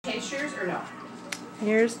yours or no?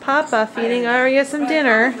 Here's Papa feeding Aria some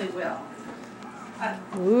dinner. Will.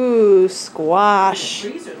 Ooh, squash.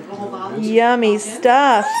 Yummy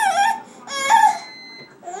stuff.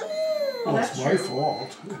 Well, it's my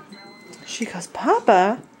fault. She goes,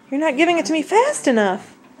 Papa, you're not giving it to me fast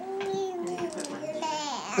enough.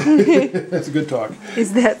 That's a good talk.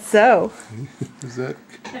 Is that so? Is that?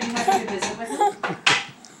 Have you had a good visit with him?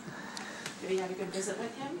 Have you had a good visit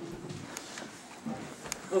with him?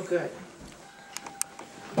 Oh, good.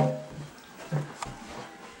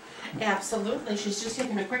 Absolutely. She's just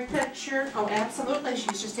taking a quick picture. Oh, absolutely.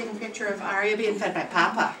 She's just taking a picture of Aria being fed by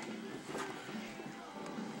Papa.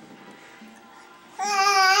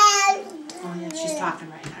 Oh, yeah, she's talking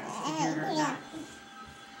right now. If you can hear her or not.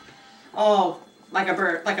 Oh, like a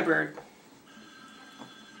bird, like a bird.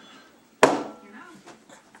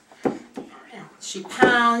 She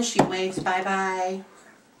pounds, she waves bye-bye.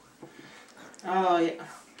 Oh, yeah.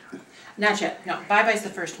 Not yet. No, bye-bye's the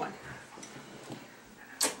first one.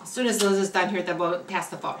 As soon as Liz is done here, then we'll pass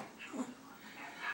the phone.